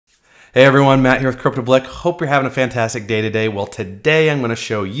Hey everyone, Matt here with CryptoBlick. Hope you're having a fantastic day today. Well, today I'm going to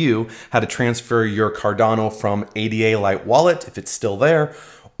show you how to transfer your Cardano from ADALite wallet, if it's still there,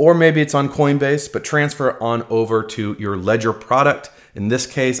 or maybe it's on Coinbase, but transfer it on over to your Ledger product. In this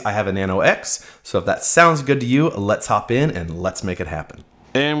case, I have a Nano X. So if that sounds good to you, let's hop in and let's make it happen.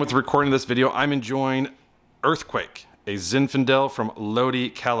 And with the recording of this video, I'm enjoying Earthquake, a Zinfandel from Lodi,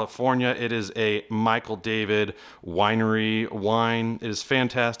 California. It is a Michael David winery wine. It is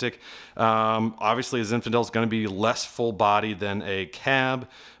fantastic. Obviously, a Zinfandel is going to be less full body than a cab,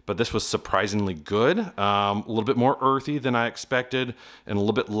 but this was surprisingly good. A little bit more earthy than I expected and a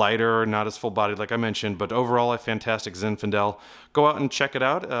little bit lighter, not as full bodied like I mentioned, but overall a fantastic Zinfandel. Go out and check it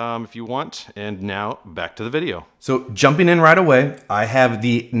out if you want. And now back to the video. So jumping in right away, I have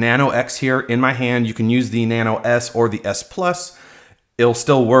the Nano X here in my hand. You can use the Nano S or the S Plus. It'll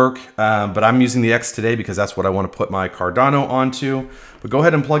still work, but I'm using the X today because that's what I want to put my Cardano onto. But go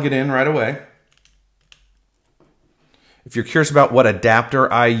ahead and plug it in right away. If you're curious about what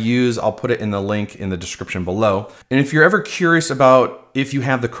adapter I use, I'll put it in the link in the description below. And if you're ever curious about if you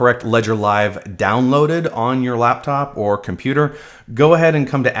have the correct Ledger Live downloaded on your laptop or computer, go ahead and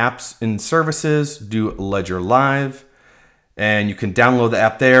come to Apps and Services, do Ledger Live, and you can download the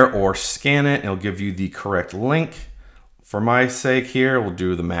app there or scan it. It'll give you the correct link. For my sake here, we'll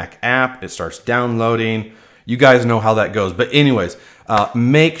do the Mac app. It starts downloading. You guys know how that goes. But anyways,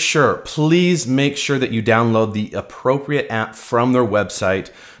 please make sure that you download the appropriate app from their website.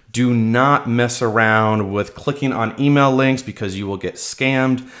 Do not mess around with clicking on email links because you will get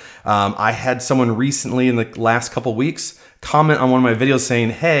scammed. I had someone recently in the last couple weeks comment on one of my videos saying,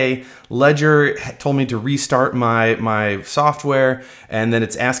 hey, Ledger told me to restart my software and then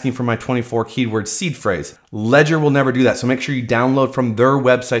it's asking for my 24 keyword seed phrase. Ledger will never do that. So make sure you download from their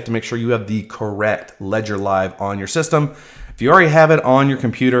website to make sure you have the correct Ledger Live on your system. If you already have it on your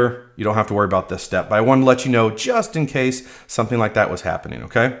computer, you don't have to worry about this step, but I wanted to let you know just in case something like that was happening,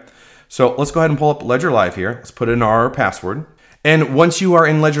 okay? So let's go ahead and pull up Ledger Live here. Let's put in our password. And once you are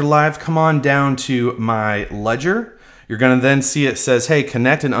in Ledger Live, come on down to My Ledger. You're gonna then see it says, hey,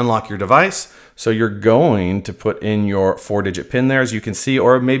 connect and unlock your device. So you're going to put in your 4-digit PIN there, as you can see,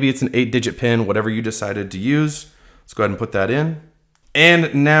 or maybe it's an 8-digit PIN, whatever you decided to use. Let's go ahead and put that in.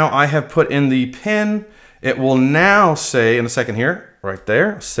 And now I have put in the PIN. It will now say, in a second here, right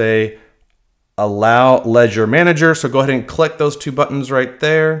there, say allow Ledger Manager. So go ahead and click those two buttons right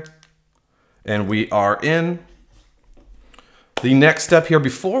there. And we are in. The next step here,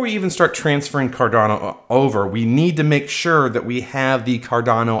 before we even start transferring Cardano over, we need to make sure that we have the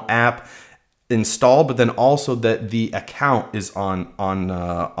Cardano app installed, but then also that the account is on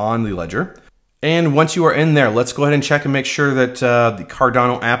the Ledger. And once you are in there, let's go ahead and check and make sure that the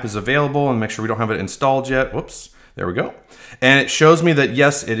Cardano app is available and make sure we don't have it installed yet. Whoops, there we go. And it shows me that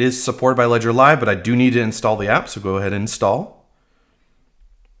yes, it is supported by Ledger Live, but I do need to install the app, so go ahead and install.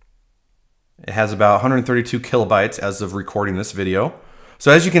 It has about 132 kilobytes as of recording this video. So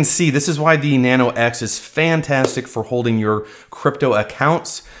as you can see, this is why the Nano X is fantastic for holding your crypto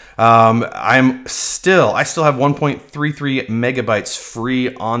accounts. I still have 1.33 megabytes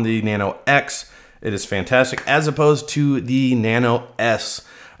free on the Nano X. It is fantastic as opposed to the Nano S.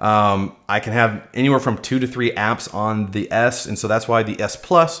 I can have anywhere from 2 to 3 apps on the S, and so that's why the S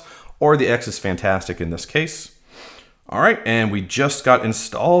Plus or the X is fantastic in this case. All right, and we just got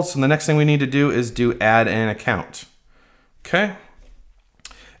installed. So the next thing we need to do is do add an account. Okay.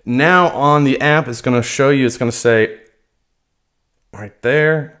 Now on the app, it's going to show you, it's going to say right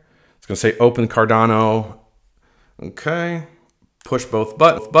there, it's going to say open Cardano. Okay. Push both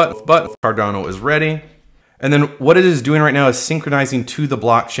buttons. Cardano is ready. And then what it is doing right now is synchronizing to the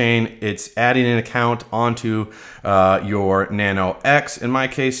blockchain. It's adding an account onto your Nano X in my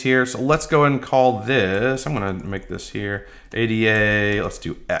case here. So let's go ahead and call this, I'm gonna make this here, ADA, let's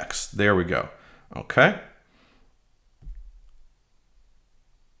do X. There we go, okay.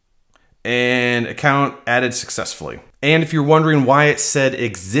 And account added successfully. And if you're wondering why it said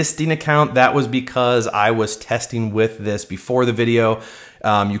existing account, that was because I was testing with this before the video.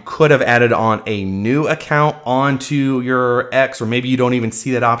 You could have added on a new account onto your X, or maybe you don't even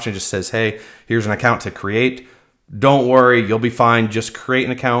see that option. It just says, hey, here's an account to create. Don't worry, you'll be fine. Just create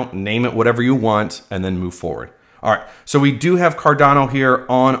an account, name it whatever you want, and then move forward. All right, so we do have Cardano here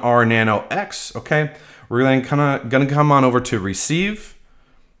on our Nano X, okay? We're then gonna come on over to receive,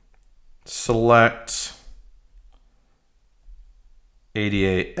 select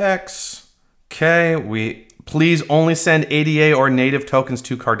ADAX, okay, please only send ADA or native tokens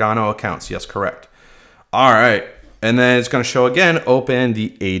to Cardano accounts. Yes, correct. All right. And then it's going to show again, open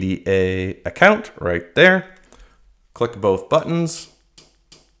the ADA account right there. Click both buttons.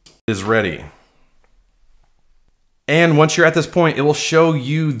 is ready. And once you're at this point, it will show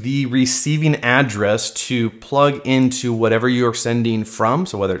you the receiving address to plug into whatever you're sending from.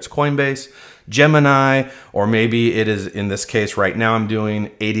 So whether it's Coinbase, Gemini, or maybe it is, in this case right now, I'm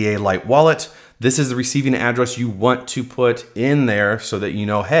doing ADALite wallet. This is the receiving address you want to put in there so that you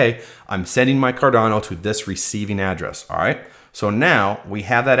know, hey, I'm sending my Cardano to this receiving address. All right. So now we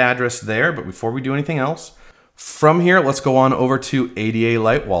have that address there, but before we do anything else, from here, let's go on over to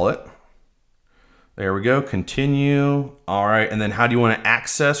ADALite wallet. There we go, continue. All right, and then how do you want to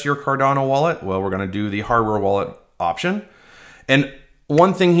access your Cardano wallet? Well, we're gonna do the hardware wallet option. And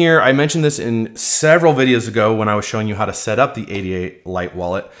one thing here, I mentioned this in several videos ago when I was showing you how to set up the ADALite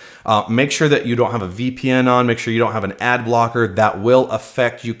wallet. Make sure that you don't have a VPN on, make sure you don't have an ad blocker. That will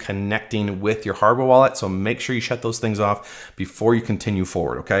affect you connecting with your hardware wallet. So make sure you shut those things off before you continue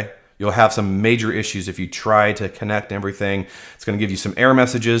forward, okay? You'll have some major issues if you try to connect everything. It's gonna give you some error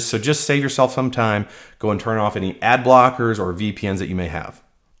messages. So just save yourself some time. Go and turn off any ad blockers or VPNs that you may have.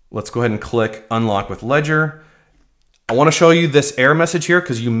 Let's go ahead and click Unlock with Ledger. I wanna show you this error message here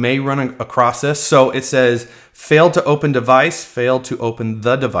because you may run across this. So it says, failed to open device, failed to open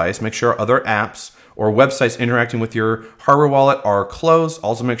the device. Make sure other apps or websites interacting with your hardware wallet are closed.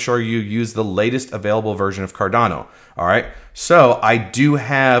 Also make sure you use the latest available version of Cardano. All right, so I do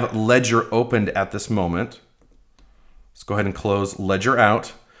have Ledger opened at this moment. Let's go ahead and close Ledger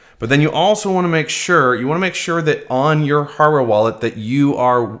out. But then you also want to make sure, that on your hardware wallet that you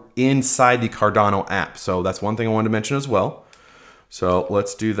are inside the Cardano app. So that's one thing I wanted to mention as well. So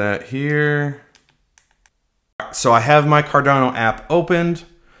let's do that here. So I have my Cardano app opened.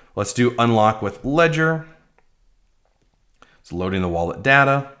 Let's do Unlock with Ledger. It's loading the wallet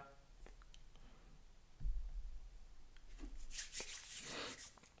data.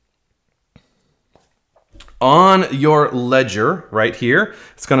 On your Ledger right here,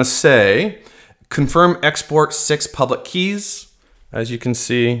 it's gonna say, confirm export 6 public keys, as you can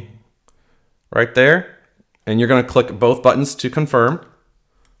see right there. And you're gonna click both buttons to confirm.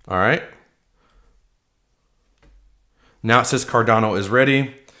 All right. Now it says Cardano is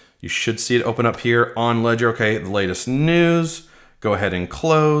ready. You should see it open up here on Ledger. Okay, the latest news. Go ahead and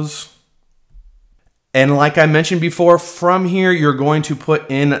close. And like I mentioned before, from here, you're going to put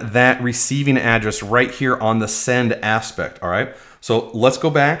in that receiving address right here on the send aspect, all right? So let's go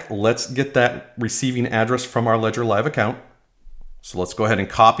back. Let's get that receiving address from our Ledger Live account. So let's go ahead and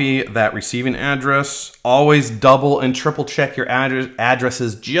copy that receiving address. Always double and triple check your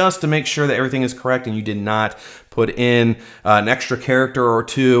addresses just to make sure that everything is correct and you did not put in an extra character or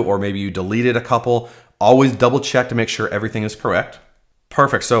two, or maybe you deleted a couple. Always double check to make sure everything is correct.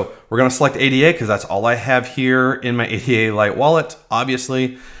 Perfect, so we're gonna select ADA because that's all I have here in my ADALite wallet,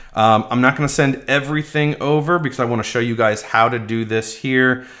 obviously. I'm not gonna send everything over because I wanna show you guys how to do this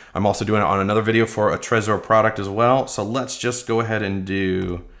here. I'm also doing it on another video for a Trezor product as well. So let's just go ahead and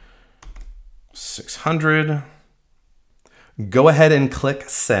do 600. Go ahead and click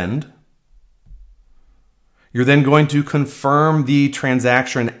send. You're then going to confirm the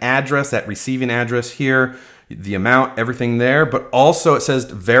transaction address, that receiving address here, the amount, everything there, but also it says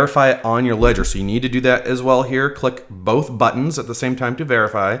verify it on your Ledger. So you need to do that as well here. Click both buttons at the same time to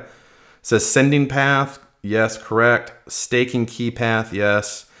verify. It says sending path, yes, correct. Staking key path,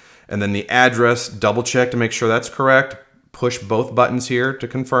 yes. And then the address, double check to make sure that's correct. Push both buttons here to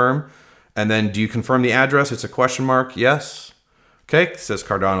confirm. And then do you confirm the address? It's a question mark, yes. Okay, it says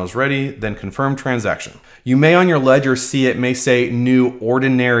Cardano's ready, then confirm transaction. You may on your Ledger see it may say new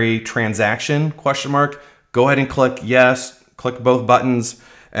ordinary transaction, question mark. Go ahead and click yes, click both buttons,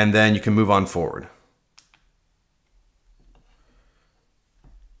 and then you can move on forward.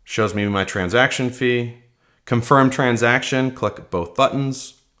 Shows me my transaction fee. Confirm transaction, click both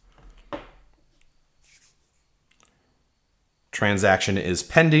buttons. Transaction is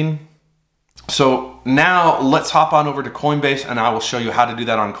pending. So now let's hop on over to Coinbase and I will show you how to do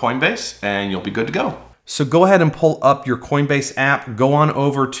that on Coinbase and you'll be good to go. So go ahead and pull up your Coinbase app, go on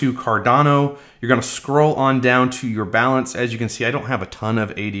over to Cardano. You're gonna scroll on down to your balance. As you can see, I don't have a ton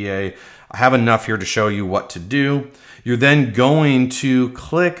of ADA. I have enough here to show you what to do. You're then going to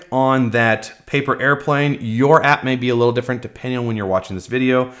click on that paper airplane. Your app may be a little different depending on when you're watching this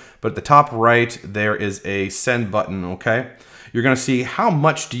video, but at the top right, there is a send button, okay? You're gonna see how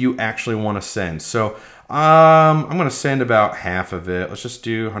much do you actually wanna send. So I'm gonna send about half of it. Let's just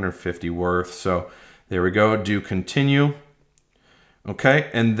do 150 worth. So there we go, do continue. Okay,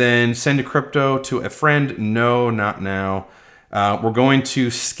 and then send a crypto to a friend. No, not now. We're going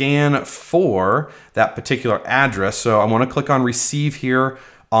to scan for that particular address. So I wanna click on receive here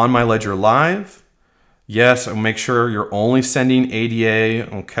on my Ledger Live. Yes, and make sure you're only sending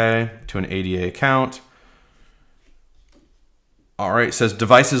ADA, okay, to an ADA account. All right, it says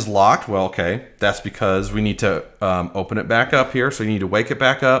device is locked. Well, okay, that's because we need to open it back up here. So you need to wake it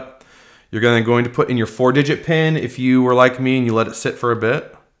back up. You're going to put in your 4-digit PIN if you were like me and you let it sit for a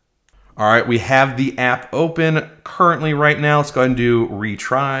bit. All right, we have the app open currently right now. Let's go ahead and do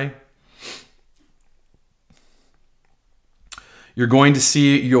retry. You're going to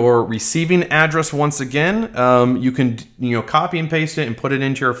see your receiving address once again. You can copy and paste it and put it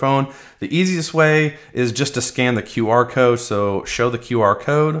into your phone. The easiest way is just to scan the QR code. So show the QR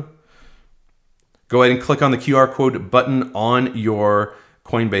code. Go ahead and click on the QR code button on your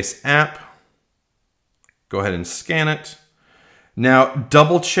Coinbase app. Go ahead and scan it. Now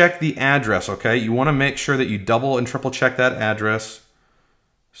double check the address, okay? You want to make sure that you double and triple check that address.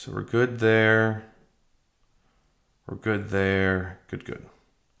 So we're good there. We're good there. Good, good.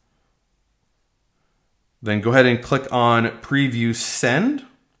 Then go ahead and click on Preview Send.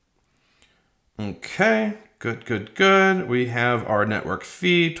 Okay, good, good, good. We have our network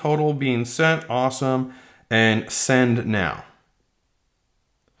fee total being sent. Awesome. And send now.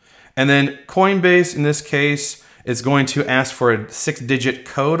 And then Coinbase, in this case, is going to ask for a 6-digit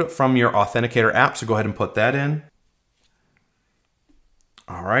code from your authenticator app. So go ahead and put that in.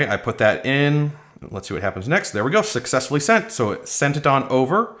 All right, I put that in. Let's see what happens next. There we go, successfully sent. So it sent it on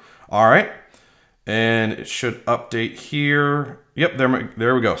over. All right, and it should update here. Yep,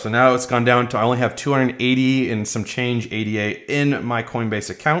 there we go. So now it's gone down to, I only have 280 and some change ADA in my Coinbase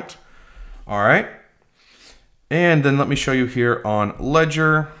account. All right, and then let me show you here on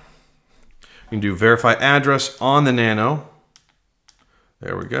Ledger. You can do verify address on the Nano.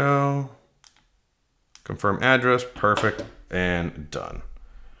 There we go. Confirm address, perfect, and done.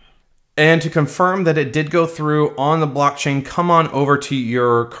 And to confirm that it did go through on the blockchain, come on over to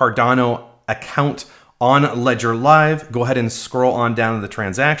your Cardano account on Ledger Live. Go ahead and scroll on down to the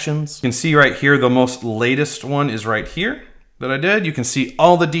transactions. You can see right here, the most latest one is right here that I did. You can see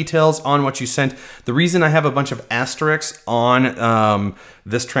all the details on what you sent. The reason I have a bunch of asterisks on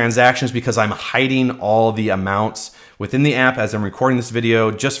this transaction is because I'm hiding all the amounts within the app as I'm recording this video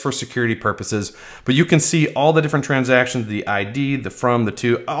just for security purposes. But you can see all the different transactions, the ID, the from, the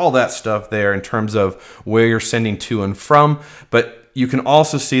to, all that stuff there in terms of where you're sending to and from. But you can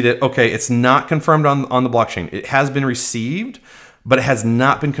also see that, okay, it's not confirmed on the blockchain. It has been received, but it has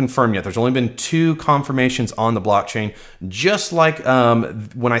not been confirmed yet. There's only been 2 confirmations on the blockchain, just like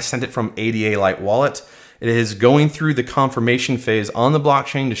when I sent it from ADALite wallet. It is going through the confirmation phase on the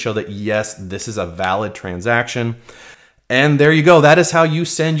blockchain to show that, yes, this is a valid transaction. And there you go. That is how you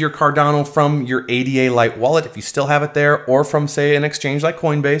send your Cardano from your ADALite wallet, if you still have it there, or from, say, an exchange like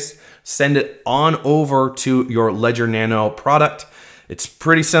Coinbase. Send it on over to your Ledger Nano product. It's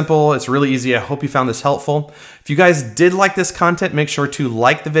pretty simple. It's really easy. I hope you found this helpful. If you guys did like this content, make sure to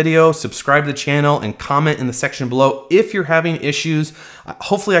like the video, subscribe to the channel, and comment in the section below if you're having issues.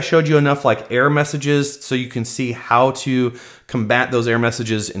 Hopefully I showed you enough error messages so you can see how to combat those error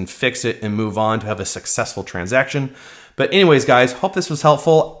messages and fix it and move on to have a successful transaction. But anyways, guys, hope this was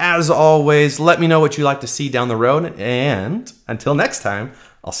helpful. As always, let me know what you'd like to see down the road. And until next time,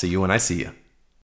 I'll see you when I see you.